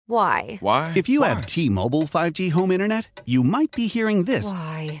Why? Why? If you have T-Mobile 5G home internet, you might be hearing this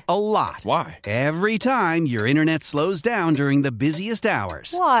Why? a lot. Why? Every time your internet slows down during the busiest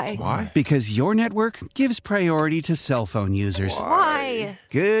hours. Why? Why? Because your network gives priority to cell phone users. Why?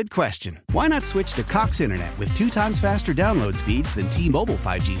 Good question. Why not switch to Cox Internet with 2 times faster download speeds than T-Mobile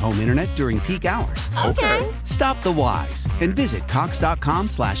 5G home internet during peak hours? Okay. Stop the whys and visit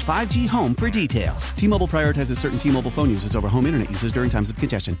cox.com/5G home for details. T-Mobile prioritizes certain T-Mobile phone users over home internet users during times of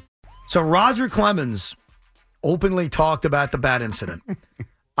congestion. So Roger Clemens openly talked about the bat incident.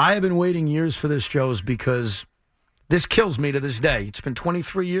 I have been waiting years for this, Joes, because this kills me to this day. It's been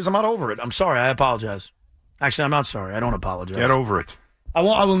 23 years. I'm not over it. I'm sorry. I apologize. Actually, I'm not sorry. I don't apologize. Get over it. I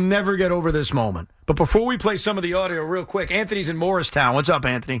will never get over this moment. But before we play some of the audio real quick, Anthony's in Morristown. What's up,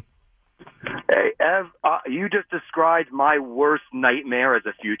 Anthony? Hey, Ev, you just described my worst nightmare as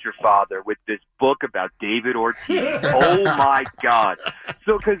a future father with this book about David Ortiz. Oh, my God.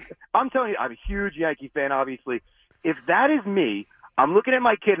 So, because I'm telling you, I'm a huge Yankee fan, obviously. If that is me, I'm looking at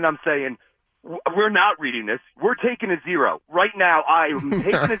my kid and I'm saying, we're not reading this. We're taking a 0. Right now, I'm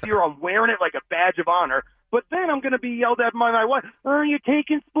taking a 0. I'm wearing it like a badge of honor. But then I'm going to be yelled at by my wife. Oh, you're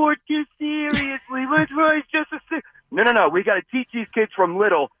taking sports too seriously. Let's rise just a sec. No. We got to teach these kids from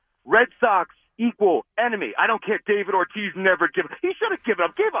little. Red Sox equal enemy. I don't care. David Ortiz never give up. He should have given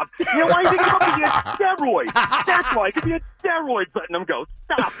up. Give up. You know why he didn't give up? He had steroids. That's why. Because he had steroids letting him go.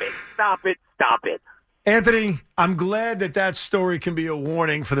 Stop it. Stop it. Stop it. Anthony, I'm glad that story can be a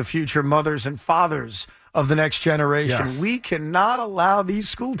warning for the future mothers and fathers of the next generation. Yes. We cannot allow these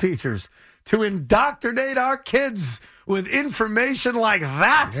school teachers to indoctrinate our kids with information like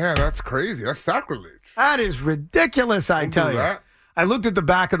that. Yeah, that's crazy. That's sacrilege. That is ridiculous, I Don't tell do you. that. I looked at the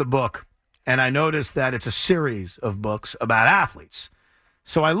back of the book, and I noticed that it's a series of books about athletes.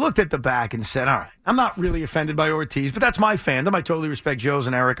 So I looked at the back and said, all right, I'm not really offended by Ortiz, but that's my fandom. I totally respect Joe's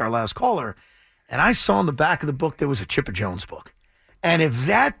and Eric, our last caller. And I saw in the back of the book there was a Chipper Jones book. And if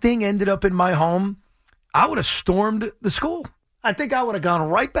that thing ended up in my home, I would have stormed the school. I think I would have gone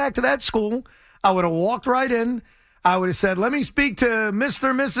right back to that school. I would have walked right in. I would have said, let me speak to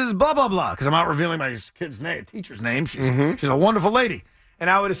Mr. and Mrs. blah, blah, blah, because I'm not revealing my kid's name, teacher's name. She's a wonderful lady. And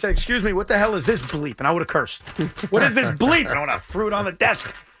I would have said, excuse me, what the hell is this bleep? And I would have cursed. What is this bleep? And I would have threw it on the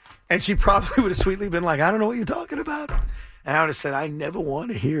desk. And she probably would have sweetly been like, I don't know what you're talking about. And I would have said, I never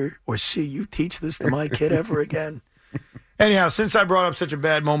want to hear or see you teach this to my kid ever again. Anyhow, since I brought up such a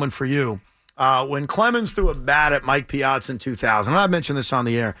bad moment for you, when Clemens threw a bat at Mike Piazza in 2000, and I've mentioned this on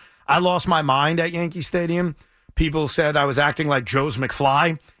the air, I lost my mind at Yankee Stadium. People said I was acting like Joe's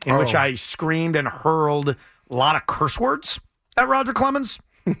McFly, in which I screamed and hurled a lot of curse words at Roger Clemens.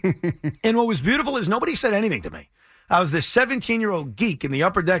 And what was beautiful is nobody said anything to me. I was this 17-year-old geek in the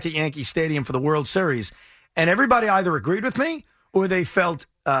upper deck at Yankee Stadium for the World Series, and everybody either agreed with me or they felt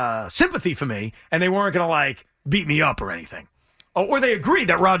sympathy for me, and they weren't going to, beat me up or anything. Or they agreed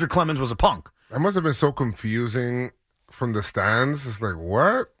that Roger Clemens was a punk. That must have been so confusing from the stands. It's like,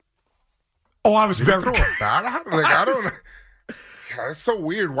 what? Oh, I was Did very... you throw a bat out? I don't... It's so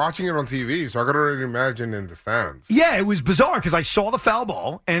weird watching it on TV, so I could already imagine in the stands. Yeah, it was bizarre because I saw the foul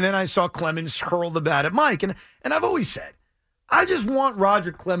ball, and then I saw Clemens hurl the bat at Mike. And I've always said, I just want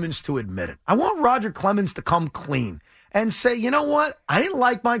Roger Clemens to admit it. I want Roger Clemens to come clean and say, you know what? I didn't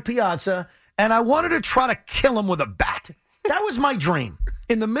like Mike Piazza, and I wanted to try to kill him with a bat. That was my dream.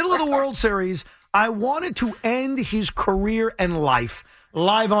 In the middle of the World Series, I wanted to end his career and life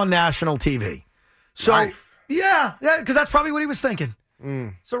live on national TV. So, Life. yeah, because that's probably what he was thinking.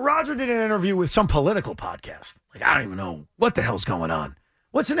 So Roger did an interview with some political podcast. I don't even know what the hell's going on.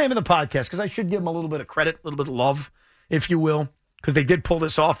 What's the name of the podcast? Because I should give him a little bit of credit, a little bit of love, if you will, because they did pull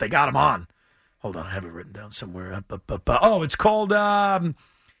this off. They got him on. Hold on, I have it written down somewhere. Oh, it's called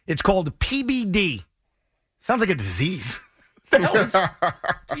PBD. Sounds like a disease. What the hell is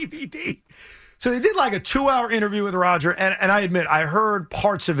PBD? So they did a 2-hour interview with Roger, and I admit, I heard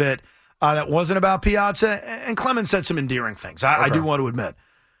parts of it that wasn't about Piazza, and Clemens said some endearing things. I do want to admit.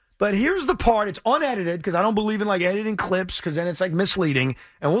 But here's the part. It's unedited because I don't believe in editing clips because then it's misleading,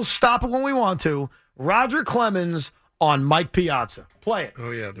 and we'll stop it when we want to. Roger Clemens on Mike Piazza. Play it. Oh,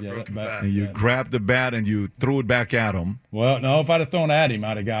 yeah, the broken bat. And you grabbed the bat and you threw it back at him. Well, no, if I'd have thrown at him,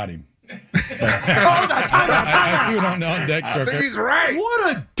 I'd have got him. Time out. Threw it on deck I think he's right.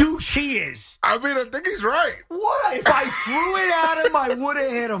 What a douche he is. I think he's right. What? If I threw it at him, I would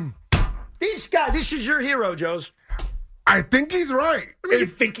have hit him. This is your hero, Joes. I think he's right. You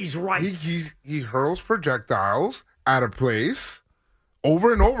think he's right? He hurls projectiles at a place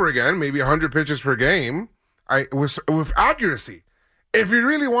over and over again, maybe 100 pitches per game, with accuracy. If he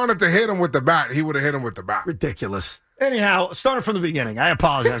really wanted to hit him with the bat, he would have hit him with the bat. Ridiculous. Anyhow, starting from the beginning, I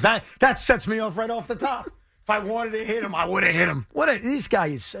apologize. That sets me off right off the top. If I wanted to hit him, I would have hit him. This guy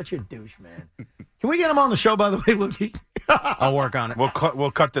is such a douche, man. Can we get him on the show, by the way, Luke? I'll work on it.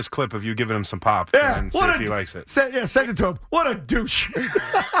 We'll cut this clip of you giving him some pop and see if he likes it. Send it to him. What a douche. You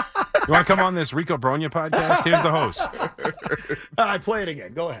want to come on this Rico Bronya podcast? Here's the host. All right, play it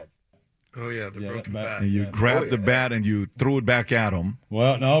again. Go ahead. Oh, yeah, the broken bat. And you grabbed the bat and you threw it back at him.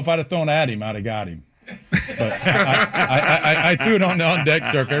 Well, no, if I'd have thrown at him, I'd have got him. But I threw it on the on-deck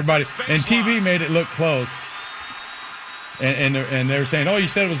circle. Everybody and TV made it look close. And they were saying, oh, you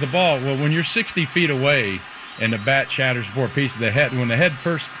said it was the ball. Well, when you're 60 feet away and the bat shatters before a piece of the head, when the head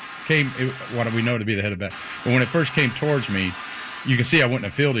first came, what do we know to be the head of the bat? But when it first came towards me, you can see I went in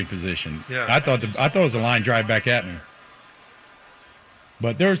a fielding position. Yeah. I thought it was a line drive back at me.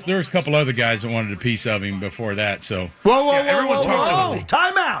 But there's a couple other guys that wanted a piece of him before that. So Whoa, everyone talks about it.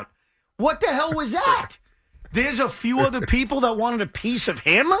 Time out. What the hell was that? There's a few other people that wanted a piece of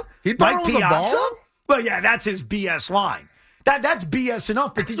him? He thought it was a ball? Well, yeah, that's his BS line. That's BS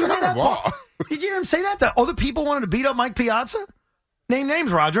enough. But did you hear that? Ball. Did you hear him say that? That other people wanted to beat up Mike Piazza? Name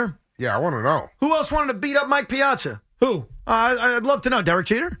names, Roger. Yeah, I want to know. Who else wanted to beat up Mike Piazza? Who? I'd love to know. Derek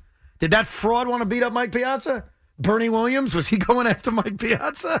Jeter? Did that fraud want to beat up Mike Piazza? Bernie Williams? Was he going after Mike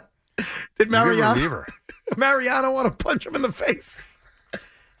Piazza? Did Mariano want to punch him in the face?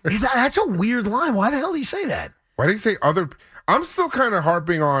 That's a weird line. Why the hell did he say that? Why did he say other? I'm still kind of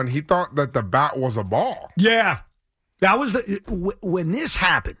harping on he thought that the bat was a ball. Yeah. That was when this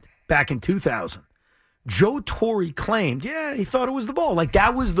happened back in 2000. Joe Torre claimed, he thought it was the ball. Like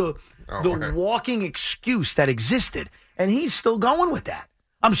that was the walking excuse that existed. And he's still going with that.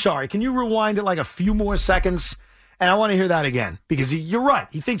 I'm sorry. Can you rewind it like a few more seconds? And I want to hear that again because you're right.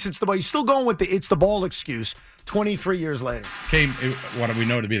 He thinks it's the ball. He's still going with it's the ball excuse 23 years later. What do we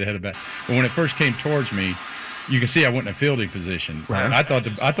know to be the head of the bat? But when it first came towards me, you can see I went in a fielding position. Right. I thought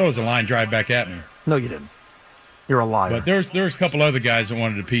it was a line drive back at me. No, you didn't. You're a liar. But there's a couple other guys that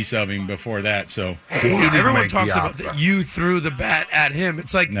wanted a piece of him before that. So everyone talks about that you threw the bat at him.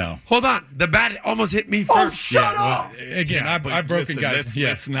 It's like, no. Hold on. The bat almost hit me first. Oh, shut up. Well, again, I've broken listen, guys.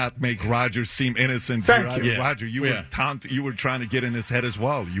 Let's not make Roger seem innocent. Thank you. Roger, you were trying to get in his head as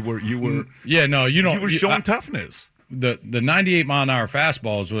well. You were. Yeah, no, you don't. You were showing toughness. The 98 mile an hour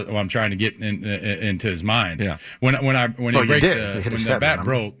fastball is what I'm trying to get into his mind. Yeah. When the bat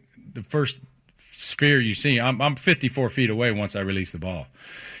broke, the first sphere you see, I'm 54 feet away once I release the ball,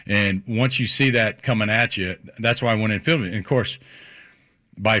 and once you see that coming at you, that's why I went in filming. And of course,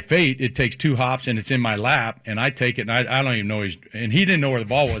 by fate, it takes two hops and it's in my lap, and I take it, and I don't even know and he didn't know where the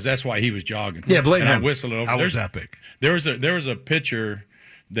ball was. That's why he was jogging. Yeah, blame and him. I whistled it over. That was epic. There was a picture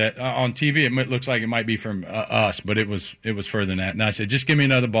that on TV it looks like it might be from us, but it was further than that. And I said, just give me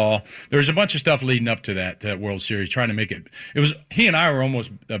another ball. There was a bunch of stuff leading up to that World Series, trying to make it. It was he and I were almost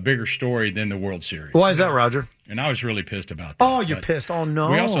a bigger story than the World Series. Why is that, Roger? And I was really pissed about that. Oh, you're pissed. Oh,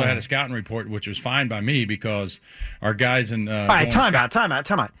 no. We also had a scouting report, which was fine by me because our guys in. All right, time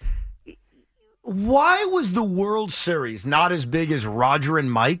out. Why was the World Series not as big as Roger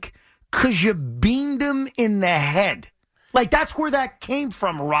and Mike? Because you beamed them in the head. Like, that's where that came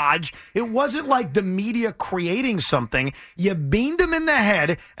from, Raj. It wasn't like the media creating something. You beamed him in the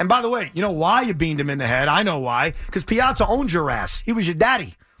head. And by the way, you know why you beamed him in the head? I know why. Because Piazza owned your ass. He was your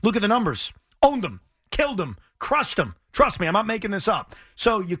daddy. Look at the numbers. Owned him. Killed him. Crushed him. Trust me, I'm not making this up.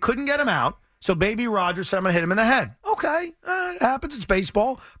 So you couldn't get him out. So baby Roger said, I'm going to hit him in the head. Okay, it happens. It's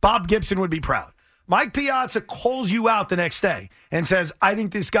baseball. Bob Gibson would be proud. Mike Piazza calls you out the next day and says, I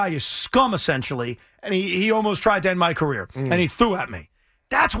think this guy is scum, essentially, and he almost tried to end my career, and he threw at me.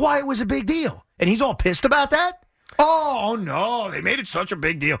 That's why it was a big deal. And he's all pissed about that? Oh, no, they made it such a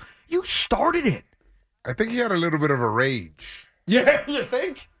big deal. You started it. I think he had a little bit of a rage. Yeah, you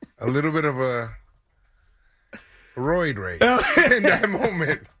think? A little bit of a roid rage in that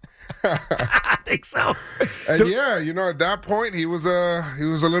moment. I think so. And yeah, at that point he was a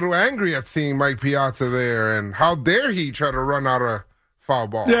little angry at seeing Mike Piazza there, and how dare he try to run out a foul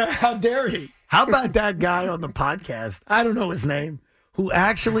ball? Yeah, how dare he? How about that guy on the podcast? I don't know his name, who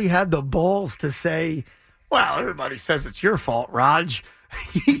actually had the balls to say, "Well, everybody says it's your fault, Raj.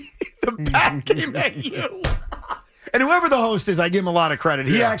 The bat came at you." And whoever the host is, I give him a lot of credit.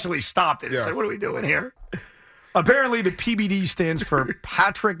 He actually stopped it and said, "What are we doing here?" Apparently, the PBD stands for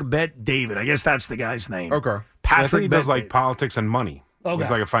Patrick Bet David. I guess that's the guy's name. Okay. I think he does like politics and money. Okay.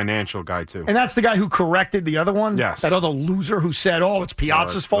 He's like a financial guy, too. And that's the guy who corrected the other one? Yes. That other loser who said, it's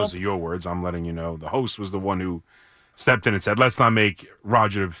Piazza's fault? Those are your words. I'm letting you know. The host was the one who stepped in and said, let's not make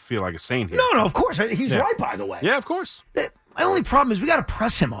Roger feel like a saint here. No, of course. He's right, by the way. Yeah, of course. My only problem is we got to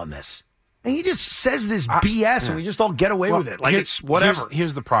press him on this. And he just says this BS, and we just all get away with it. Like it's whatever.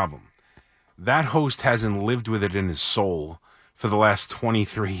 Here's the problem. That host hasn't lived with it in his soul for the last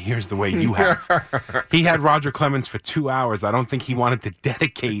 23 years the way you have. He had Roger Clemens for 2 hours. I don't think he wanted to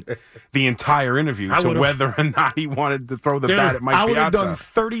dedicate the entire interview to whether or not he wanted to throw the bat at Mike Piazza. I would have done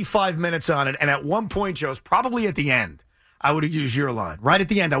 35 minutes on it, and at one point, Joe's probably at the end, I would have used your line. Right at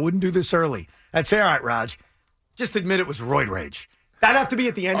the end. I wouldn't do this early. I'd say, all right, Raj, just admit it was roid rage. That'd have to be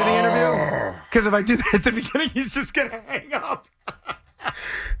at the end of the interview. Because if I do that at the beginning, he's just going to hang up.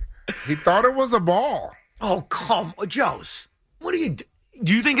 He thought it was a ball. Oh, come on. Joe's. What do you do?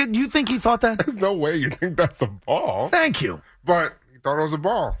 Do you think he thought that? There's no way you think that's a ball. Thank you. But he thought it was a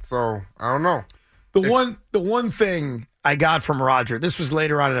ball. So, I don't know. The one thing I got from Roger, this was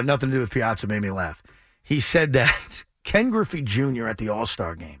later on, it had nothing to do with Piazza, made me laugh. He said that Ken Griffey Jr. at the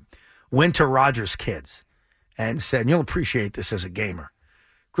All-Star game went to Roger's kids and said, you'll appreciate this as a gamer.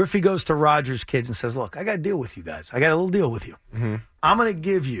 Griffey goes to Roger's kids and says, look, I got a deal with you guys. I got a little deal with you. Mm-hmm. I'm going to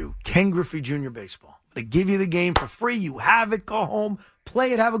give you Ken Griffey Jr. baseball. I'm going to give you the game for free. You have it, go home,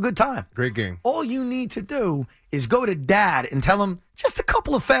 play it, have a good time. Great game. All you need to do is go to Dad and tell him just a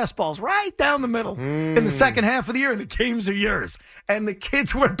couple of fastballs right down the middle in the second half of the year, and the games are yours. And the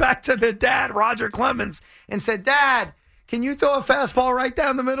kids went back to their dad, Roger Clemens, and said, Dad, can you throw a fastball right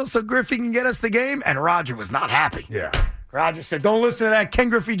down the middle so Griffey can get us the game? And Roger was not happy. Yeah. Roger said, don't listen to that Ken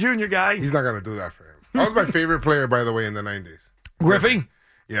Griffey Jr. guy. He's not going to do that for him. That was my favorite player, by the way, in the 90s. Griffey?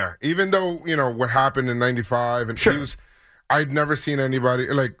 Yeah. Even though, what happened in 95, and sure. I'd never seen anybody,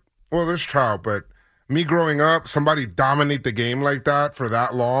 there's Trout, but me growing up, somebody dominate the game like that for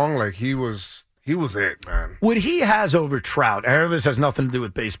that long, he was it, man. What he has over Trout, I know this has nothing to do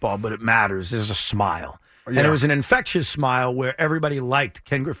with baseball, but it matters, is a smile. Yeah. And it was an infectious smile where everybody liked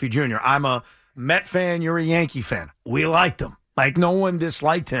Ken Griffey Jr. I'm a Met fan, you're a Yankee fan. We liked him. No one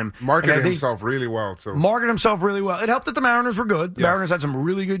disliked him. Marketed himself really well, too. Marketed himself really well. It helped that the Mariners were good. The Mariners had some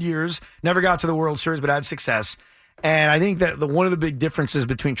really good years. Never got to the World Series, but had success. And I think that one of the big differences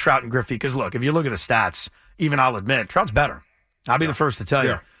between Trout and Griffey, because, look, if you look at the stats, even I'll admit, Trout's better. I'll be the first to tell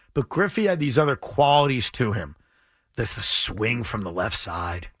you. But Griffey had these other qualities to him. The swing from the left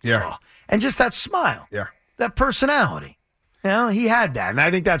side. Yeah. And just that smile. Yeah. That personality. He had that. And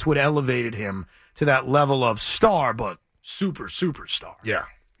I think that's what elevated him to that level of star, but superstar. Yeah.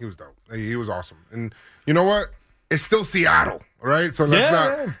 He was dope. He was awesome. And you know what? It's still Seattle, right? So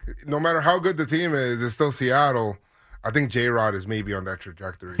no matter how good the team is, it's still Seattle. I think J-Rod is maybe on that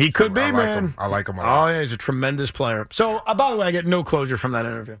trajectory. He could be, man. I like him a lot. Oh, yeah, he's a tremendous player. So, by the way, I get no closure from that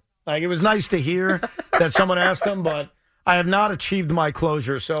interview. It was nice to hear that someone asked him, but I have not achieved my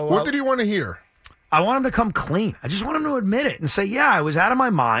closure. So, what did you want to hear? I want him to come clean. I just want him to admit it and say, yeah, I was out of my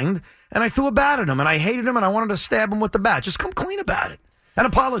mind, and I threw a bat at him, and I hated him, and I wanted to stab him with the bat. Just come clean about it and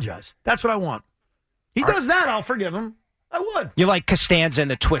apologize. That's what I want. He does that, I'll forgive him. I would. You're like Costanza in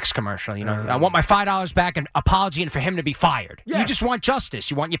the Twix commercial. I want my $5 back and apology and for him to be fired. Yeah. You just want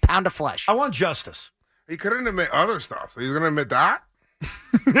justice. You want your pound of flesh. I want justice. He couldn't admit other stuff, so he's going to admit that?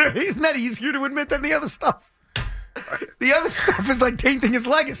 Isn't that easier to admit than the other stuff? The other stuff is like tainting his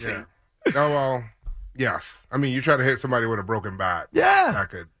legacy. Yeah. Oh, well, yes. I mean, you try to hit somebody with a broken bat. Yeah. That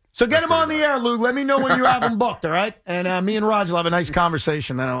could. So get him on the air, Luke. Let me know when you have him booked, all right? And me and Roger will have a nice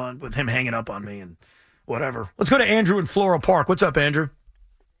conversation then with him hanging up on me and whatever. Let's go to Andrew in Floral Park. What's up, Andrew?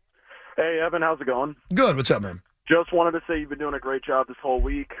 Hey, Evan. How's it going? Good. What's up, man? Just wanted to say you've been doing a great job this whole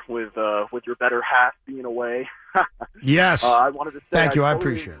week with your better half being away. Yes. I wanted to say thank you. I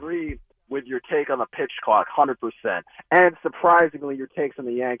totally appreciate agree with your take on the pitch clock, 100%. And surprisingly, your takes on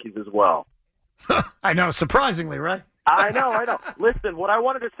the Yankees as well. I know. Surprisingly, right? I know. Listen, what I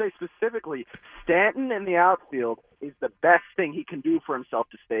wanted to say specifically, Stanton in the outfield is the best thing he can do for himself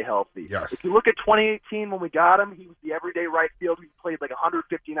to stay healthy. Yes. If you look at 2018 when we got him, he was the everyday right field. He played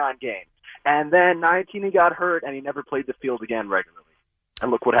 159 games. And then 19 he got hurt, and he never played the field again regularly.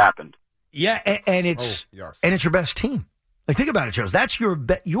 And look what happened. Yeah, and it's your best team. Think about it, Joe. That's your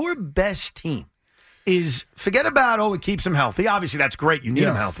best team. Is forget about, it keeps him healthy. Obviously, that's great. You need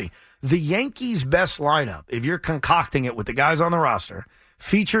him healthy. The Yankees' best lineup, if you're concocting it with the guys on the roster,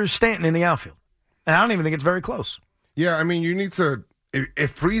 features Stanton in the outfield. And I don't even think it's very close. Yeah, I mean, you need to – it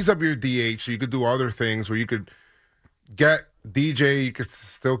frees up your DH so you could do other things where you could get DJ, you could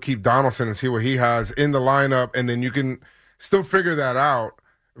still keep Donaldson and see what he has in the lineup, and then you can still figure that out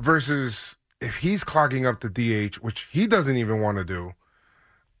versus if he's clogging up the DH, which he doesn't even want to do,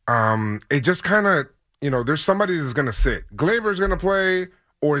 it just kind of – there's somebody that's going to sit. Gleyber's going to play –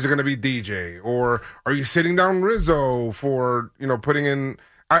 or is it going to be DJ? Or are you sitting down Rizzo for, putting in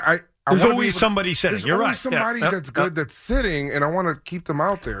There's wanna be always able- somebody sitting. There's You're always right. somebody Yeah. that's good that's sitting, and I want to keep them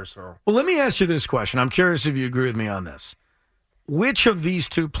out there. So Well, let me ask you this question. I'm curious if you agree with me on this. Which of these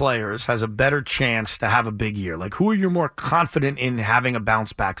two players has a better chance to have a big year? Like, who are you more confident in having a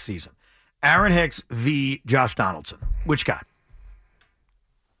bounce back season? Aaron Hicks v. Josh Donaldson. Which guy?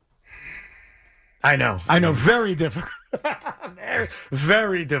 I know. Very difficult.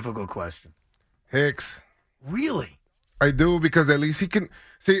 Very difficult question. Hicks. Really? I do, because at least he can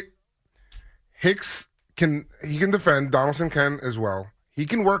see. Hicks can defend. Donaldson can as well. He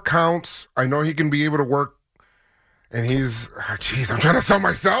can work counts. I know he can be able to work. And he's, I'm trying to sell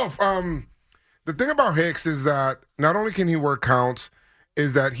myself. The thing about Hicks is that not only can he work counts,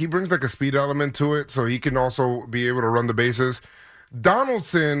 is that he brings like a speed element to it, so he can also be able to run the bases.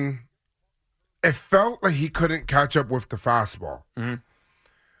 Donaldson, it felt like he couldn't catch up with the fastball. Mm-hmm.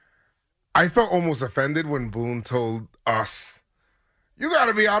 I felt almost offended when Boone told us, "You got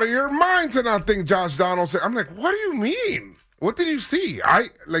to be out of your mind to not think Josh Donaldson." I'm like, what do you mean? What did you see?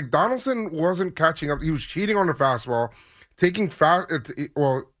 Donaldson wasn't catching up. He was cheating on the fastball, taking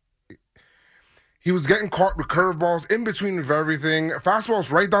he was getting caught with curveballs in between of everything.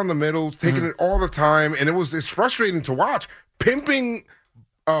 Fastballs right down the middle, taking it all the time, and it's frustrating to watch. Pimping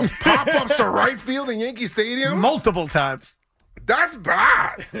pop-ups to right field in Yankee Stadium multiple times. That's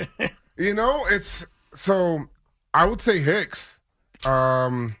bad. It's so. I would say Hicks.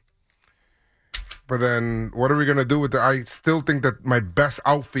 But then, what are we going to do with I still think that my best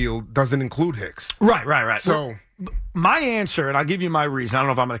outfield doesn't include Hicks. Right. So, my answer, and I'll give you my reason, I don't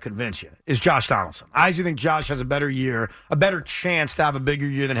know if I'm going to convince you, is Josh Donaldson. I actually think Josh has a better year, a better chance to have a bigger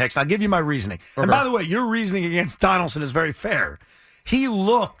year than Hicks. I'll give you my reasoning. Okay. And by the way, your reasoning against Donaldson is very fair. He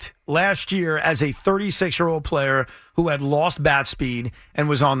looked last year as a 36-year-old player who had lost bat speed and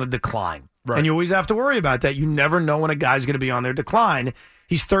was on the decline. Right. And you always have to worry about that. You never know when a guy's going to be on their decline.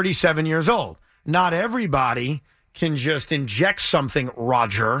 He's 37 years old. Not everybody can just inject something,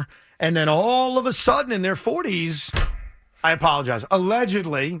 Roger, and then all of a sudden in their 40s, I apologize,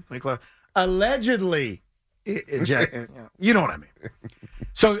 allegedly inject, you know what I mean.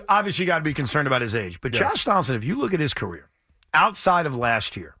 So obviously you got to be concerned about his age. But Josh Donaldson, if you look at his career, outside of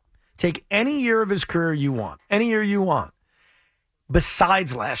last year, take any year of his career you want, any year you want,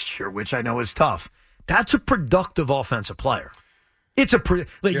 besides last year, which I know is tough, that's a productive offensive player. It's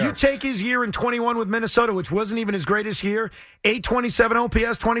you take his year in 21 with Minnesota, which wasn't even his greatest year, 827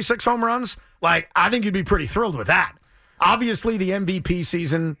 OPS, 26 home runs. I think you'd be pretty thrilled with that. Obviously, the MVP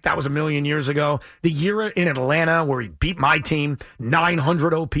season, that was a million years ago. The year in Atlanta where he beat my team,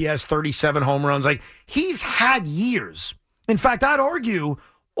 900 OPS, 37 home runs. He's had years. In fact, I'd argue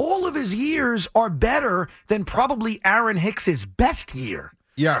all of his years are better than probably Aaron Hicks' best year.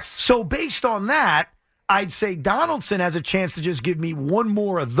 Yes. So based on that, I'd say Donaldson has a chance to just give me one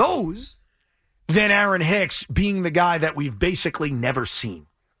more of those than Aaron Hicks being the guy that we've basically never seen.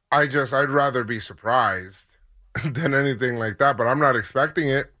 I'd rather be surprised than anything like that, but I'm not expecting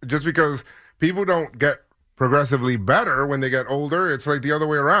it just because people don't get progressively better when they get older. It's like the other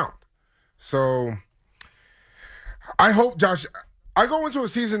way around. So I hope I go into a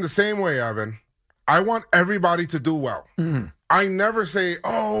season the same way, Evan. I want everybody to do well. Mm-hmm. I never say,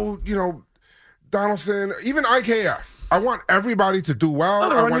 Donaldson, even IKF. I want everybody to do well.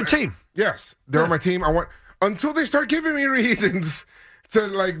 They're on your team. Yes, they're on my team. Until they start giving me reasons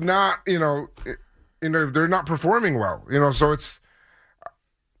to not, if they're not performing well, so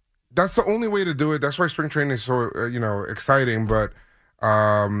that's the only way to do it. That's why spring training is so, exciting. But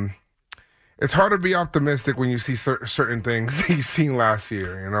it's hard to be optimistic when you see certain things that you've seen last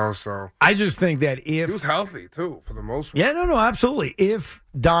year, so. I just think that if... He was healthy, too, for the most part. Yeah, no, absolutely. If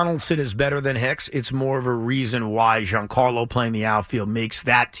Donaldson is better than Hicks, it's more of a reason why Giancarlo playing the outfield makes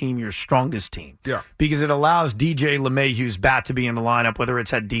that team your strongest team. Yeah. Because it allows DJ LeMahieu's bat to be in the lineup, whether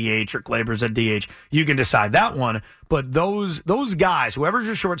it's at DH or Glaber's at DH. You can decide that one. But those guys, whoever's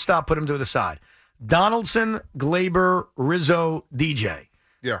your shortstop, put them to the side. Donaldson, Glaber, Rizzo, DJ.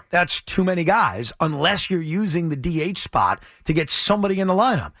 Yeah. That's too many guys unless you're using the DH spot to get somebody in the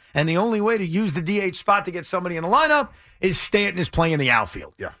lineup. And the only way to use the DH spot to get somebody in the lineup is Stanton is playing the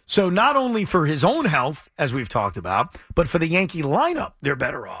outfield. Yeah. So not only for his own health, as we've talked about, but for the Yankee lineup, they're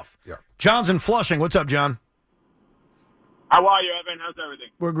better off. Yeah. John's in Flushing. What's up, John? How are you, Evan? How's everything?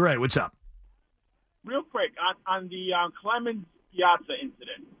 We're great. What's up? Real quick, on the Clemens Piazza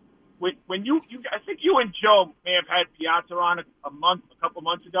incident. When you, I think you and Joe may have had Piazza on a couple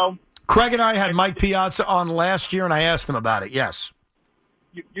months ago. Craig and I had Mike Piazza on last year, and I asked him about it. Yes.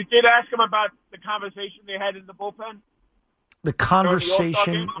 You did ask him about the conversation they had in the bullpen? The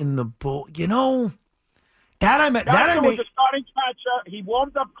conversation in the bull. Johnson was a starting catcher. He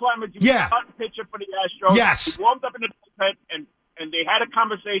warmed up Clemens. He was a starting pitcher for the Astros. Yes. He warmed up in the bullpen, and they had a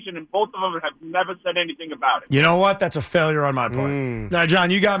conversation, and both of them have never said anything about it. You know what? That's a failure on my part. Now, John,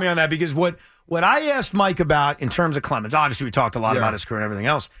 you got me on that because what I asked Mike about in terms of Clemens, obviously we talked a lot about his career and everything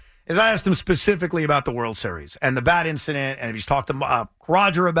else, is I asked him specifically about the World Series and the bat incident, and if he's talked to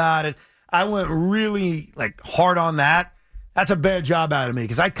Roger about it. I went really hard on that. That's a bad job out of me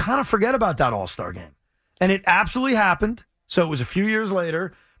because I kind of forget about that All-Star game. And it absolutely happened. So it was a few years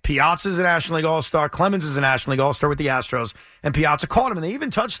later. Piazza's a National League All-Star. Clemens is a National League All-Star with the Astros. And Piazza caught him. And they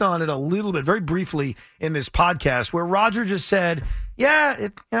even touched on it a little bit, very briefly, in this podcast where Roger just said,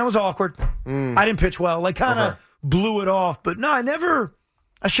 it was awkward. I didn't pitch well. Kind of blew it off. But no,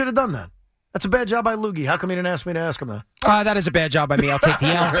 I should have done that. That's a bad job by Loogie. How come he didn't ask me to ask him that? That is a bad job by me. I'll take the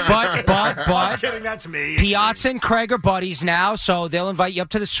L. But I'm kidding. That's me. Piazza and Craig are buddies now, so they'll invite you up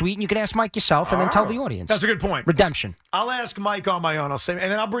to the suite, and you can ask Mike yourself, and then tell the audience. That's a good point. Redemption. I'll ask Mike on my own. I'll say, and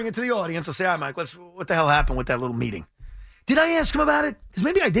then I'll bring it to the audience. I'll say, "Hi, Mike. What the hell happened with that little meeting? Did I ask him about it? Because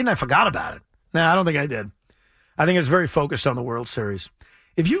maybe I didn't. I forgot about it. No, I don't think I did. I think it's very focused on the World Series.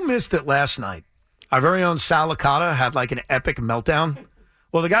 If you missed it last night, our very own Sal Licata had an epic meltdown.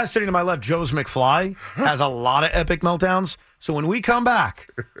 Well, the guy sitting to my left, Joe's McFly, has a lot of epic meltdowns. So when we come back,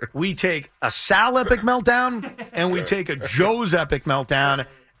 we take a Sal epic meltdown and we take a Joe's epic meltdown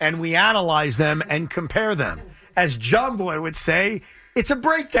and we analyze them and compare them. As John Boy would say, it's a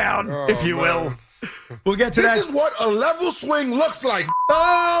breakdown, if you will. We'll get to that. This is what a level swing looks like.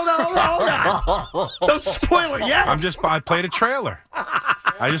 Oh, no. Don't spoil it yet. I played a trailer.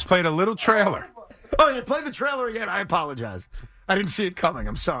 I just played a little trailer. Oh, yeah, play the trailer again. I apologize. I didn't see it coming.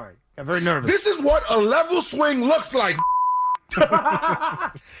 I'm sorry. I'm very nervous. This is what a level swing looks like.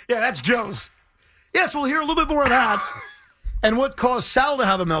 Yeah, that's Joe's. Yes, we'll hear a little bit more of that. And what caused Sal to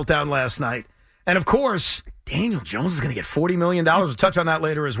have a meltdown last night. And, of course, Daniel Jones is going to get $40 million. We'll touch on that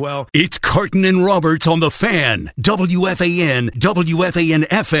later as well. It's Carton and Roberts on The Fan. WFAN,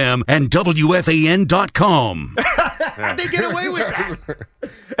 WFAN-FM, and WFAN.com. They get away with that.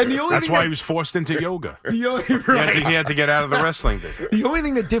 And that's why he was forced into yoga. He had to get out of the wrestling business. The only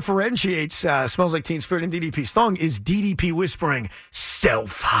thing that differentiates Smells Like Teen Spirit and DDP's song is DDP whispering,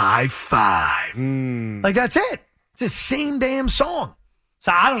 self-high five. That's it. It's the same damn song.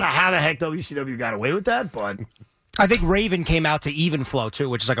 So I don't know how the heck WCW got away with that, but... I think Raven came out to Even Flow, too,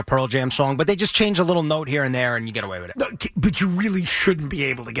 which is like a Pearl Jam song, but they just change a little note here and there, and you get away with it. No, but you really shouldn't be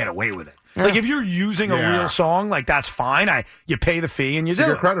able to get away with it. Yeah. If you're using a real song, that's fine. You pay the fee and you do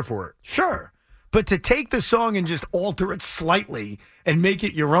get credit for it. Sure. But to take the song and just alter it slightly and make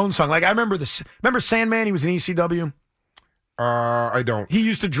it your own song. I remember Sandman, he was in ECW? I don't. He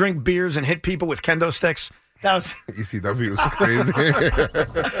used to drink beers and hit people with kendo sticks. That was ECW was crazy.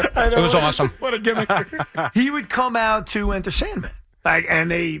 It was awesome. What a gimmick. He would come out to enter Sandman.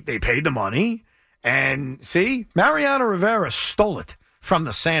 And they paid the money. And see, Mariano Rivera stole it from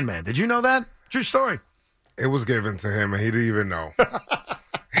the Sandman. Did you know that? True story. It was given to him, and he didn't even know.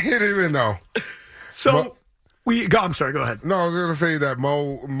 He didn't even know. So, I'm sorry, go ahead. No, I was going to say that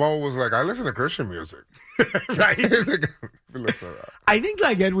Mo was like, I listen to Christian music. Right. I think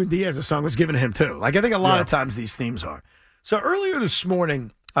Edwin Diaz's song was given to him too. I think a lot of times these themes are. So earlier this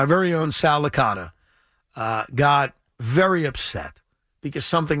morning, our very own Sal Licata got very upset because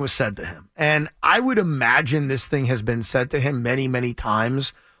something was said to him. And I would imagine this thing has been said to him many, many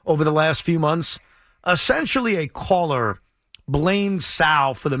times over the last few months. Essentially, a caller blamed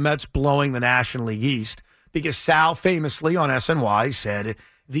Sal for the Mets blowing the National League East because Sal famously on SNY said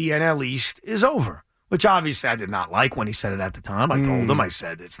the NL East is over. Which obviously I did not like when he said it at the time. I told him, I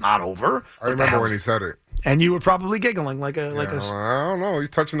said, it's not over. I remember when he said it. And you were probably giggling like a... I don't know. He's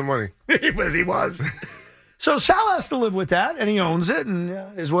touching the money. He was. So Sal has to live with that, and he owns it, and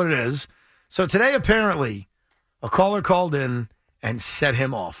it is what it is. So today, apparently, a caller called in and set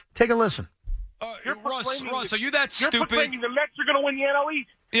him off. Take a listen. Russ, are you that stupid? You're proclaiming the Mets are going to win the NL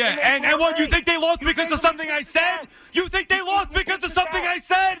East. Yeah, and what, you think they lost because of something I said? You think they lost because of something I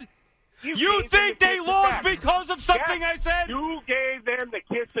said? You think they lost because of something I said? You gave them the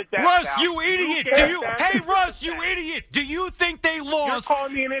kiss of death. Russ, you idiot! Hey, Russ, you idiot! Do you think they lost? You're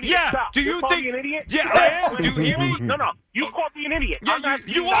calling me an idiot. Yeah. Do you think? Me an idiot? Yeah, I am. Do you hear me? No. You called me an idiot. Yeah,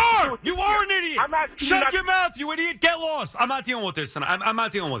 you are. You are an idiot. Shut your mouth, you idiot. Get lost. I'm not dealing with this, and I'm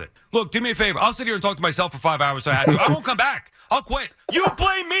not dealing with it. Look, do me a favor. I'll sit here and talk to myself for 5 hours. I have to. I won't come back. I'll quit. You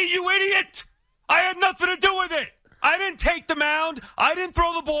blame me, you idiot. I had nothing to do with it. I didn't take the mound. I didn't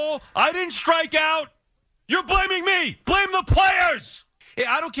throw the ball. I didn't strike out. You're blaming me. Blame the players.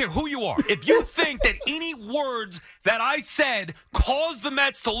 I don't care who you are. If you think that any words that I said caused the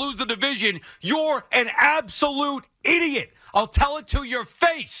Mets to lose the division, you're an absolute idiot. I'll tell it to your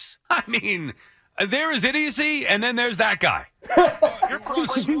face. I mean, there is idiocy, and then there's that guy.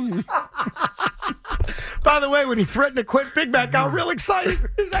 By the way, when he threatened to quit, Big Mac got real excited.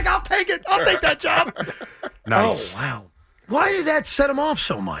 He's like, I'll take it. I'll take that job. Nice. Oh, wow. Why did that set him off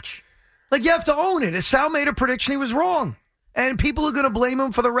so much? Like, you have to own it. If Sal made a prediction, he was wrong. And people are going to blame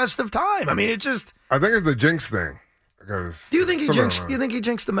him for the rest of time. I mean, it just... I think it's the jinx thing. Do you think he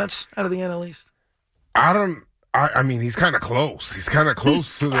jinxed the Mets out of the NL East? I mean, he's kind of close. He's kind of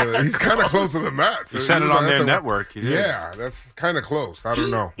close to the. He's kind of close to the Mets. He said it on their network. Yeah, that's kind of close. I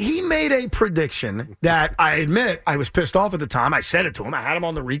don't know. He made a prediction that I admit I was pissed off at the time. I said it to him. I had him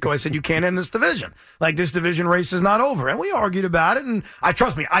on the Rico. I said, "You can't end this division. Like, this division race is not over." And we argued about it. And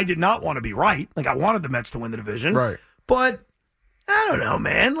trust me, I did not want to be right. Like, I wanted the Mets to win the division. Right. But I don't know,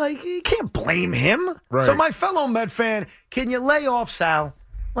 man. Like, you can't blame him. Right. So, my fellow Met fan, can you lay off Sal?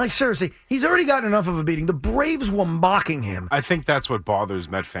 Like, seriously, he's already gotten enough of a beating. The Braves were mocking him. I think that's what bothers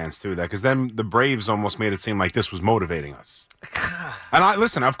Met fans, too, because then the Braves almost made it seem like this was motivating us. And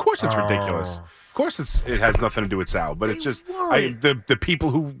listen, of course it's ridiculous. Of course it has nothing to do with Sal, but it's just the people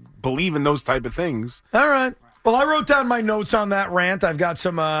who believe in those type of things. All right. Well, I wrote down my notes on that rant. I've got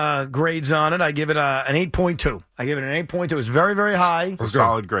some grades on it. I give it an 8.2. I give it an 8.2. It's very, very high. It's a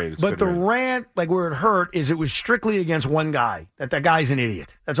solid grade. But the rant, like where it hurt, is it was strictly against one guy. That guy's an idiot.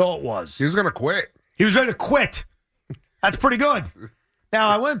 That's all it was. He was going to quit. He was ready to quit. That's pretty good. Now,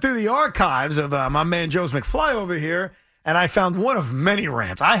 I went through the archives of my man Joe's McFly over here, and I found one of many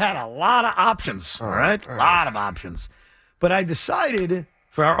rants. I had a lot of options, all right? A lot of options. But I decided,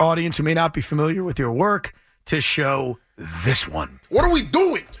 for our audience who may not be familiar with your work, to show this one. What are we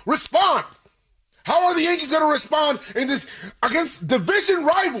doing? Respond. How are the Yankees going to respond in this against division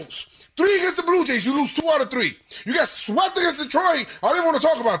rivals? 3 against the Blue Jays, you lose 2 out of 3. You get swept against Detroit. I didn't want to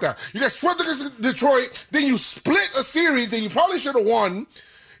talk about that. You get swept against Detroit, then you split a series that you probably should have won,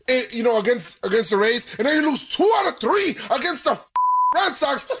 against the Rays, and then you lose 2 out of 3 against the Red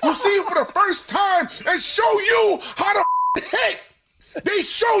Sox. You see it for the first time and show you how to hit. They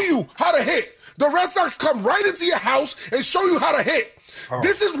show you how to hit. The Red Sox come right into your house and show you how to hit. Oh.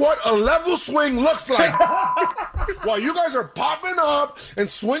 This is what a level swing looks like. While you guys are popping up and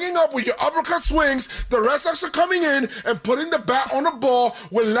swinging up with your uppercut swings, the Red Sox are coming in and putting the bat on the ball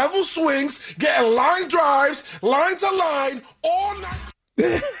with level swings, getting line drives, line to line, all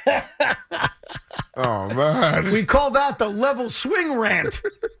night. Oh, man. We call that the level swing rant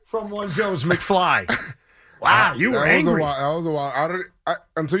from one Joe's McFly. Wow, you were angry. That was a while.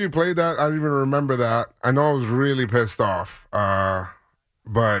 Until you played that, I didn't even remember that. I know I was really pissed off.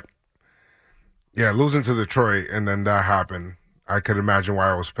 But, yeah, losing to Detroit and then that happened, I could imagine why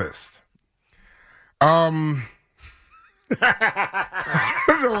I was pissed. I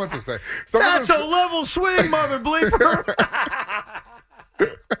don't know what to say. That's a level swing, mother bleeper.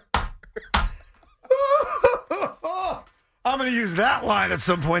 I'm going to use that line at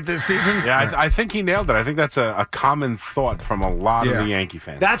some point this season. Yeah, I think he nailed it. I think that's a common thought from a lot of the Yankee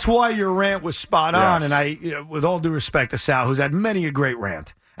fans. That's why your rant was spot on. And I, with all due respect to Sal, who's had many a great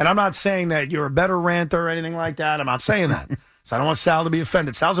rant. And I'm not saying that you're a better ranter or anything like that. I'm not saying that. So I don't want Sal to be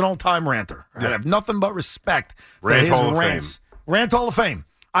offended. Sal's an all-time ranter. I have nothing but respect for his rants. Rant Hall of Fame.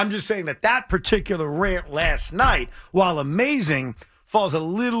 I'm just saying that particular rant last night, while amazing, falls a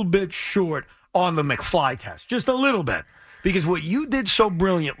little bit short on the McFly test. Just a little bit. Because what you did so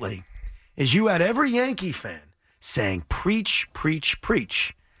brilliantly is you had every Yankee fan saying, preach, preach,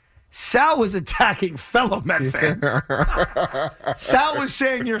 preach. Sal was attacking fellow Met fans. Sal was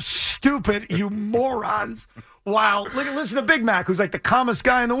saying, you're stupid, you morons. While, listen to Big Mac, who's like the calmest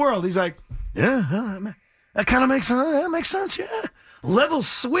guy in the world. He's like, yeah, that kind of makes sense, yeah. Level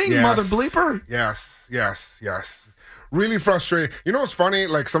swing, mother bleeper. Yes. Really frustrating. You know what's funny?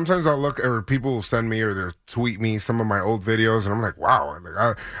 Like, sometimes I'll look, or people will send me or they'll tweet me some of my old videos, and I'm like, wow.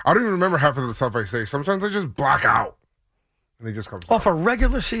 I don't even remember half of the stuff I say. Sometimes I just black out. And it just comes off a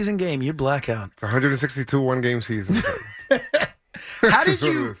regular season game, you black out. It's 162 one-game season. How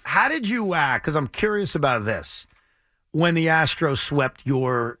did you act? Because I'm curious about this. When the Astros swept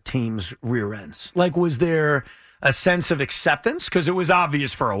your team's rear ends, like, was there a sense of acceptance? Because it was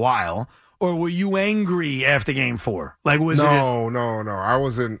obvious for a while. Or were you angry after Game 4? Like, was No. I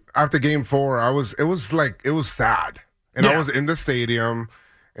wasn't. After Game 4, it was sad. And I was in the stadium,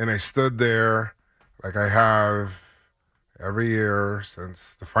 and I stood there like I have every year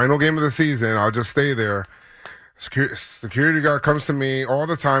since the final game of the season. I'll just stay there. Security guard comes to me all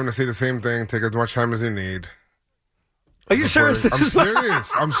the time to say the same thing. Take as much time as you need. Are you serious? I'm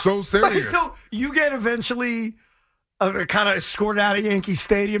serious. I'm so serious. So you get eventually kind of escorted out of Yankee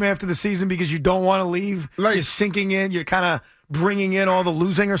Stadium after the season because you don't want to leave? Like, you're sinking in, you're kind of bringing in all the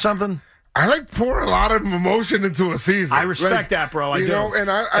losing or something? I pour a lot of emotion into a season. I respect that, bro. I do.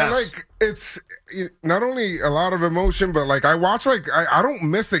 And I like, it's not only a lot of emotion, but like I watch, like I don't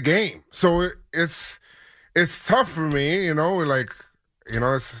miss a game. So it's tough for me,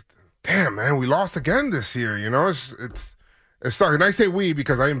 it's, damn, man, we lost again this year. It's tough. And I say we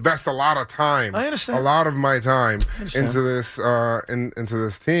because I invest a lot of time. I understand. A lot of my time into this into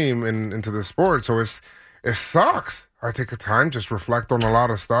this team and into this sport. So it sucks. I take a time, just reflect on a lot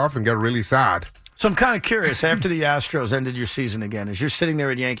of stuff and get really sad. So I'm kind of curious, after the Astros ended your season again, as you're sitting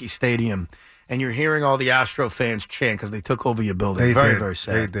there at Yankee Stadium and you're hearing all the Astro fans chant because they took over your building. Very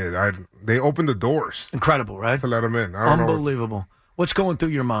sad. They did. They opened the doors. Incredible, right? To let them in. I don't Unbelievable. What's going through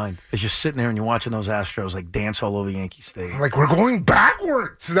your mind as you're sitting there and you're watching those Astros like dance all over Yankee Stadium? Like, we're going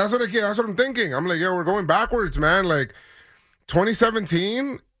backwards. That's what I'm thinking. I'm like, yeah, we're going backwards, man. Like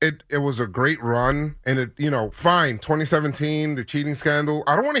 2017, it was a great run, and it, fine. 2017, the cheating scandal.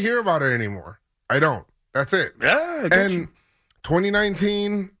 I don't want to hear about it anymore. I don't. That's it. Yeah. And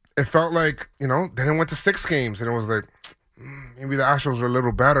 2019, it felt like, then it went to 6 games, and it was like, maybe the Astros are a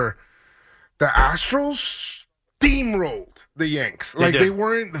little better. The Astros steamrolled the Yanks. Like, they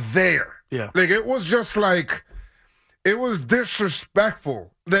weren't there. Yeah. Like, it was just like, it was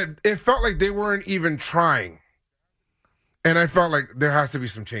disrespectful that it felt like they weren't even trying. And I felt like there has to be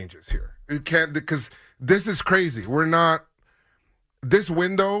some changes here. It can't, because this is crazy. This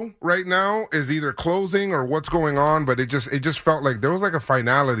window right now is either closing or what's going on, but it just felt like there was like a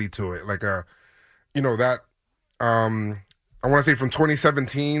finality to it. Like I want to say from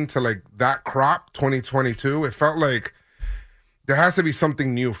 2017 to like that crop, 2022, it felt like there has to be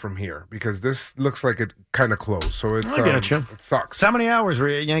something new from here because this looks like it kind of closed. So it's, I get you. It sucks. So how many hours were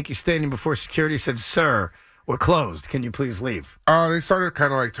you at Yankee Stadium before security said, "Sir, we're closed. Can you please leave?" They started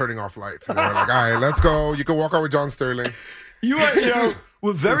kind of like turning off lights. And they were like, all right, let's go. You can walk out with John Sterling. You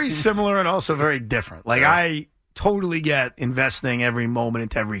were very similar and also very different. Like, I totally get investing every moment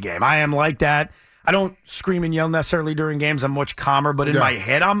into every game. I am like that. I don't scream and yell necessarily during games. I'm much calmer, but in my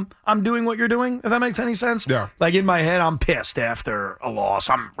head, I'm doing what you're doing, if that makes any sense. Yeah. Like, in my head, I'm pissed after a loss.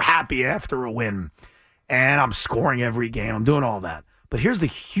 I'm happy after a win. And I'm scoring every game. I'm doing all that. But here's the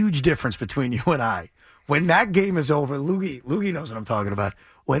huge difference between you and I. When that game is over, Loogie knows what I'm talking about.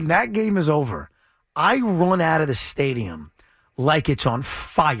 When that game is over, I run out of the stadium like it's on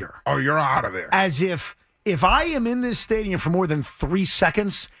fire. Oh, you're out of there. As if I am in this stadium for more than 3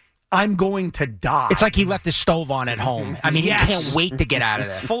 seconds, I'm going to die. It's like he left his stove on at home. I mean, he can't wait to get out of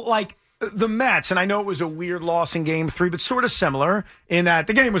there. Like the Mets, and I know it was a weird loss in Game 3, but sort of similar in that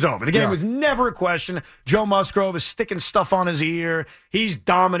the game was over. The game was never a question. Joe Musgrove is sticking stuff on his ear. He's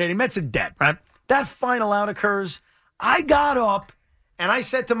dominating. Mets are dead, right? That final out occurs. I got up, and I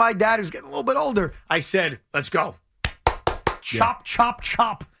said to my dad, who's getting a little bit older, I said, let's go. Chop, chop,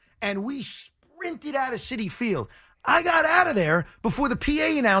 chop. And we sprinted out of Citi Field. I got out of there before the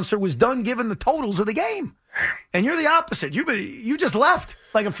PA announcer was done giving the totals of the game. And you're the opposite. You just left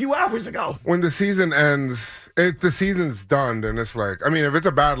like a few hours ago. When the season ends, if the season's done, then it's like, I mean, if it's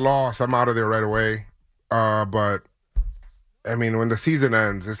a bad loss, I'm out of there right away. But, I mean, when the season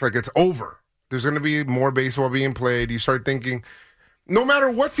ends, it's like it's over. There's going to be more baseball being played. You start thinking, no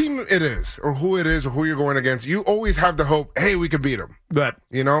matter what team it is or who you're going against, you always have the hope, hey, we can beat them. But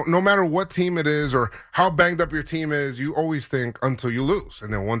no matter what team it is or how banged up your team is, you always think until you lose.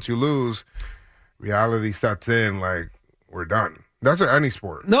 And then once you lose, reality sets in, like, we're done. That's any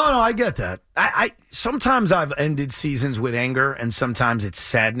sport. No, I get that. I sometimes I've ended seasons with anger, and sometimes it's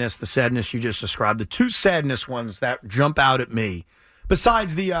sadness, the sadness you just described. The two sadness ones that jump out at me,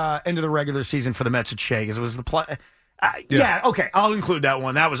 besides the end of the regular season for the Mets at Shea, because it was the play. Okay, I'll include that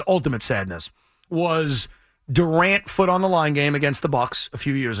one. That was ultimate sadness. Was Durant foot on the line game against the Bucks a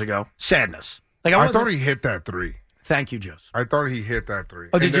few years ago? Sadness. Like I thought he hit that 3. Thank you, Joseph. I thought he hit that 3.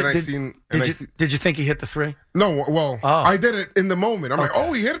 Oh, did you think he hit the 3? No, well, I did it in the moment. I'm like,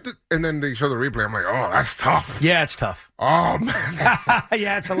 oh, he hit it. And then they show the replay. I'm like, oh, that's tough. Yeah, it's tough. Oh, man.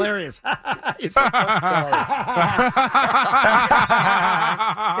 Yeah, it's hilarious. It's so yeah,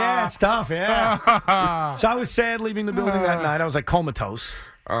 it's tough, yeah. So I was sad leaving the building that night. I was like comatose.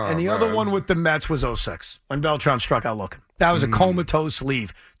 And the other one with the Mets was 06, when Beltran struck out looking. That was a comatose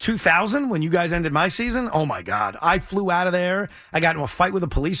leave. 2000, when you guys ended my season, oh, my God. I flew out of there. I got into a fight with a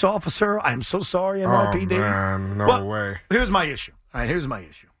police officer. I'm so sorry, NYPD. Oh, man, no way. Here's my issue. All right, here's my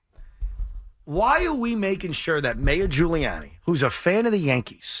issue. Why are we making sure that Mayor Giuliani, who's a fan of the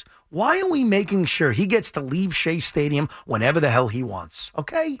Yankees, Why are we making sure he gets to leave Shea Stadium whenever the hell he wants?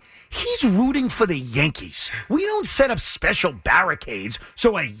 Okay? He's rooting for the Yankees. We don't set up special barricades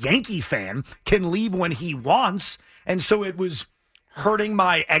so a Yankee fan can leave when he wants. And so it was hurting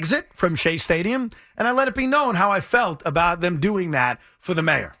my exit from Shea Stadium, and I let it be known how I felt about them doing that for the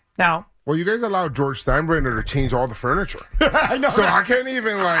mayor. Now, well, you guys allowed George Steinbrenner to change all the furniture. I know. So I can't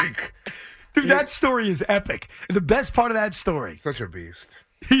even, like... Dude, that story is epic. The best part of that story... Such a beast.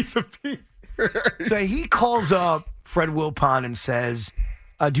 He's a beast. So he calls up Fred Wilpon and says,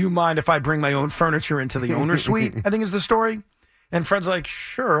 do you mind if I bring my own furniture into the owner's suite? I think is the story. And Fred's like,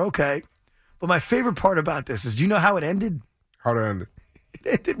 sure, okay. But my favorite part about this is, do you know how it ended? How did it end? It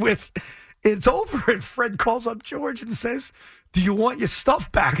ended with, it's over, and Fred calls up George and says, do you want your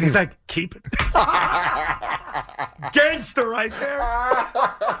stuff back? And he's like, keep it. Gangster right there.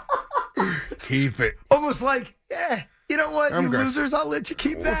 Keep it. Almost like, yeah, you know what, I'm you good. losers, I'll let you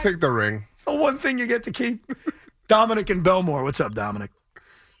keep We'll that. take the ring. It's the one thing you get to keep. Dominic and Belmore. What's up, Dominic?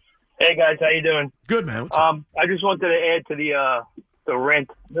 Hey, guys. How you doing? Good, man. What's up? I just wanted to add to the rant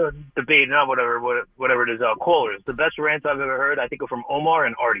debate, not whatever it is, callers. The best rants I've ever heard, I think, are from Omar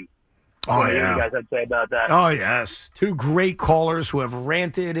and Artie. Oh, What do yeah. you guys had to say about that? Oh, yes. Two great callers who have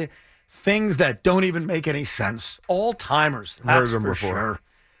ranted things that don't even make any sense. All timers. Heard That's them for before.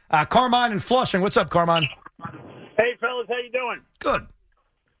 sure. Carmine and Flushing. What's up, Carmine? Hey, fellas, how you doing? Good.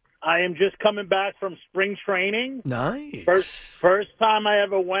 I am just coming back from spring training. Nice. First time I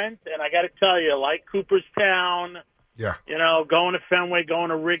ever went, and I got to tell you, like Cooperstown, yeah, you know, going to Fenway, going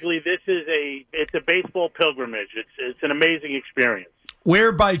to Wrigley, it's a baseball pilgrimage. It's an amazing experience.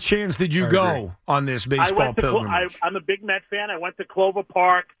 Where by chance did you go on this baseball pilgrimage? I'm a big Met fan. I went to Clover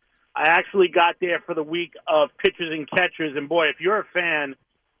Park. I actually got there for the week of pitchers and catchers, and boy, if you're a fan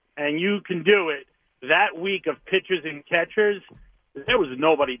and you can do it, that week of pitchers and catchers, there was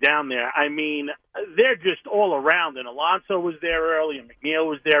nobody down there. I mean, they're just all around. And Alonso was there early, and McNeil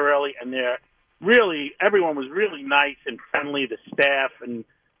was there early, and everyone was really nice and friendly. The staff and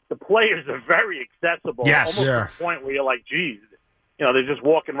the players are very accessible. Yes. Almost to the point where you're like, geez, you know, they're just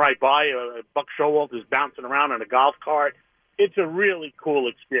walking right by you. Buck Showalter's bouncing around on a golf cart. It's a really cool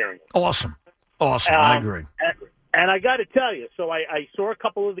experience. Awesome. I agree. And I got to tell you, so I saw a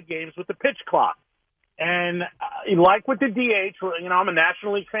couple of the games with the pitch clock. And like with the DH, you know, I'm a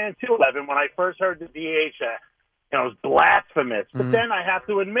National League fan too, Evan. When I first heard the DH, you know, it was blasphemous. But then I have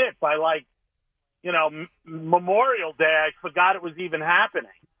to admit, by Memorial Day, I forgot it was even happening.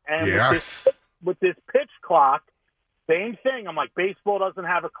 And yes. with this pitch clock, same thing. I'm like, baseball doesn't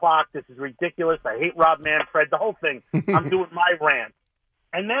have a clock. This is ridiculous. I hate Rob Manfred, the whole thing. I'm doing my rant.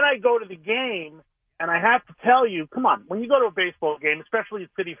 And then I go to the game, and I have to tell you, come on, when you go to a baseball game, especially at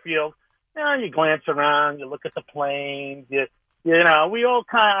Citi Field, you know, you glance around, you look at the planes, you know, we all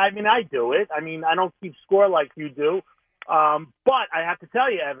I do it. I mean, I don't keep score like you do. But I have to tell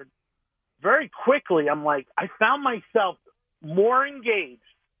you, Evan, very quickly, I'm like, I found myself more engaged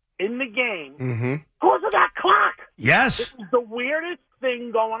in the game because of that clock. Yes. It was the weirdest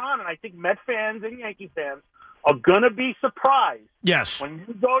thing going on, and I think Met fans and Yankee fans are going to be surprised. Yes. When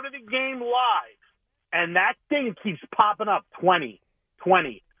you go to the game live, and that thing keeps popping up 20,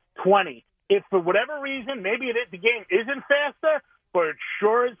 20, 20. If for whatever reason, maybe the game isn't faster, but it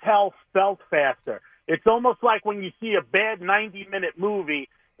sure as hell felt faster. It's almost like when you see a bad 90-minute movie,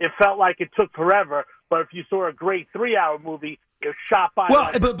 it felt like it took forever. But if you saw a great 3-hour movie, it shot by.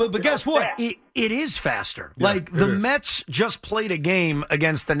 Well, but guess what? It is faster. Yeah, like the Mets just played a game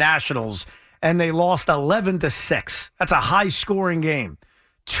against the Nationals, and they lost 11-6. That's a high-scoring game.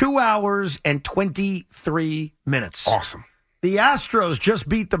 2 hours and 23 minutes. Awesome. The Astros just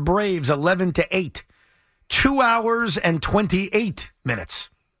beat the Braves 11-8. 2 hours and 28 minutes.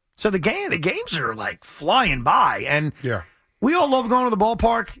 So the games are like flying by, and we all love going to the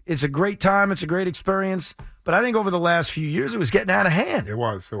ballpark. It's a great time. It's a great experience. But I think over the last few years, it was getting out of hand. It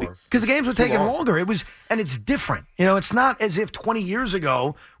was. Because the games were taking longer. And it's different. You know, it's not as if 20 years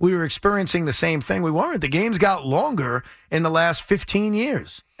ago we were experiencing the same thing. We weren't. The games got longer in the last 15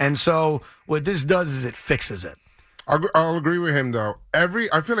 years. And so what this does is it fixes it. I'll agree with him, though. I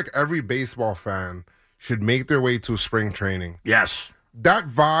feel like every baseball fan should make their way to spring training. Yes. That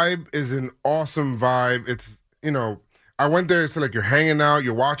vibe is an awesome vibe. It's, you know, I went there. It's like you're hanging out,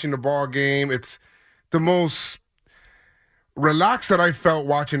 you're watching the ball game. It's the most relaxed that I felt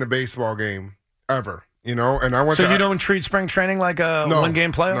watching a baseball game ever, you know? And I went So you don't treat spring training like a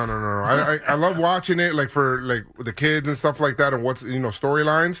one-game playoff? No. I love watching it, like for like the kids and stuff like that, and what's, you know,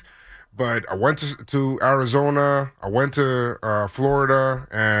 storylines. But I went to Arizona, I went to Florida,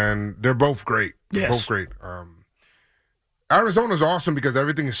 and they're both great. Yes. Both great. Arizona's awesome because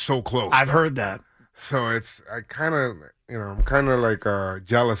everything is so close. I've heard that. So I'm kind of like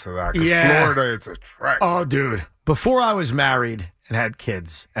jealous of that. 'Cause Yeah. Florida, it's a trek. Oh, dude. Before I was married and had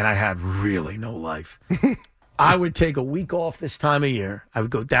kids, and I had really no life, I would take a week off this time of year. I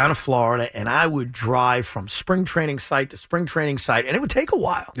would go down to Florida, and I would drive from spring training site to spring training site, and it would take a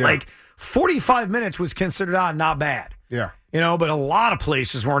while. Yeah. Like 45 minutes was considered not bad. Yeah. But a lot of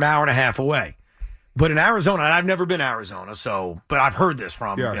places were an hour and a half away. But in Arizona, and I've never been to Arizona, but I've heard this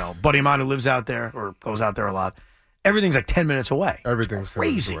from Yes. a buddy of mine who lives out there or goes out there a lot. Everything's like 10 minutes away. Everything's 10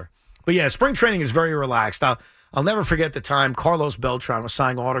 minutes crazy. away. But yeah, spring training is very relaxed. I'll never forget the time Carlos Beltran was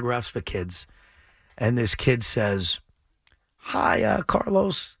signing autographs for kids. And this kid says, "Hi,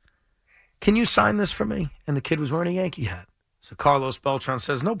 Carlos, can you sign this for me?" And the kid was wearing a Yankee hat. So Carlos Beltran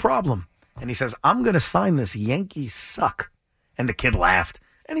says, "No problem." And he says, "I'm going to sign this Yankees suck." And the kid laughed.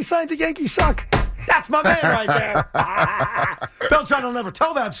 And he signs a Yankee suck. That's my man right there. Beltran will never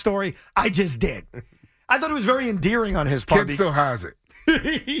tell that story. I just did. I thought it was very endearing on his part. Kid still has it.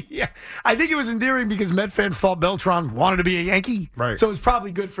 Yeah, I think it was endearing because Met fans thought Beltran wanted to be a Yankee. Right. So it's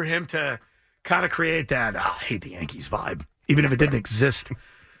probably good for him to kind of create that, I hate the Yankees vibe, even if it didn't exist.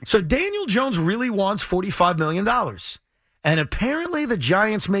 So Daniel Jones really wants $45 million. And apparently the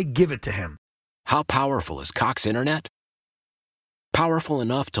Giants may give it to him. How powerful is Cox Internet? Powerful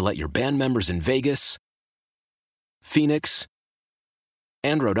enough to let your band members in Vegas, Phoenix,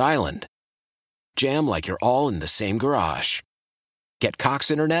 and Rhode Island jam like you're all in the same garage. Get Cox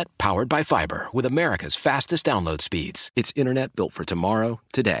Internet powered by fiber with America's fastest download speeds. It's internet built for tomorrow,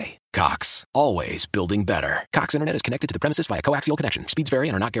 today. Cox, always building better. Cox Internet is connected to the premises via coaxial connection. Speeds vary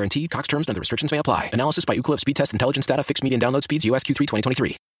and are not guaranteed. Cox terms and other restrictions may apply. Analysis by Ookla Speed Test Intelligence Data. Fixed median download speeds. US Q3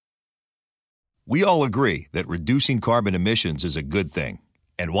 2023. We all agree that reducing carbon emissions is a good thing.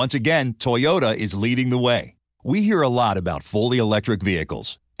 And once again, Toyota is leading the way. We hear a lot about fully electric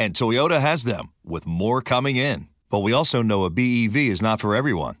vehicles, and Toyota has them, with more coming in. But we also know a BEV is not for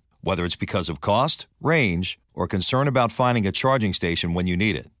everyone, whether it's because of cost, range, or concern about finding a charging station when you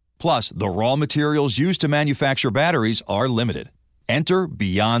need it. Plus, the raw materials used to manufacture batteries are limited. Enter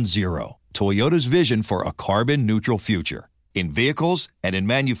Beyond Zero, Toyota's vision for a carbon-neutral future. In vehicles and in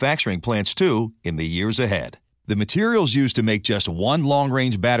manufacturing plants, too, in the years ahead. The materials used to make just one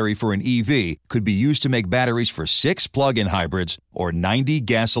long-range battery for an EV could be used to make batteries for 6 plug-in hybrids or 90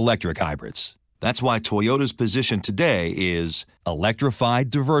 gas-electric hybrids. That's why Toyota's position today is electrified,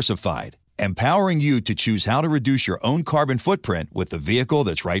 diversified, empowering you to choose how to reduce your own carbon footprint with the vehicle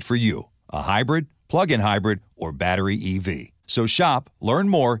that's right for you, a hybrid, plug-in hybrid, or battery EV. So shop, learn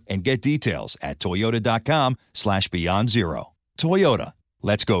more, and get details at toyota.com/Beyond Zero. Toyota,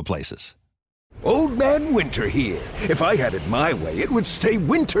 let's go places. Old Man Winter here. If I had it my way, it would stay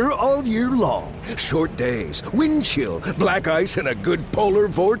winter all year long. Short days, wind chill, black ice, and a good polar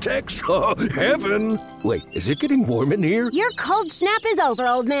vortex. Oh, heaven. Wait, is it getting warm in here? Your cold snap is over,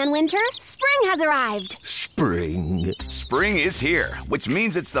 Old Man Winter. Spring has arrived. Spring. Spring is here, which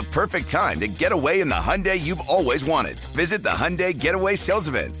means it's the perfect time to get away in the Hyundai you've always wanted. Visit the Hyundai Getaway Sales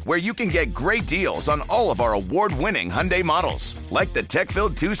Event, where you can get great deals on all of our award-winning Hyundai models, like the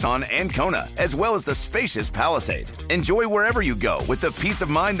tech-filled Tucson and Kona, as well as the spacious Palisade. Enjoy wherever you go with the peace of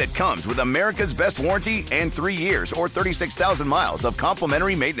mind that comes with America's best warranty and 3 years or 36,000 miles of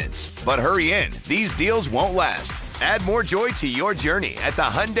complimentary maintenance. But hurry in, these deals won't last. Add more joy to your journey at the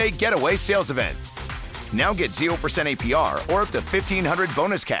Hyundai Getaway Sales Event. Now get 0% APR or up to $1,500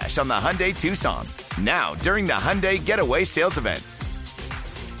 bonus cash on the Hyundai Tucson. Now, during the Hyundai Getaway Sales Event.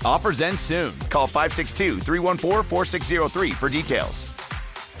 Offers end soon. Call 562-314-4603 for details.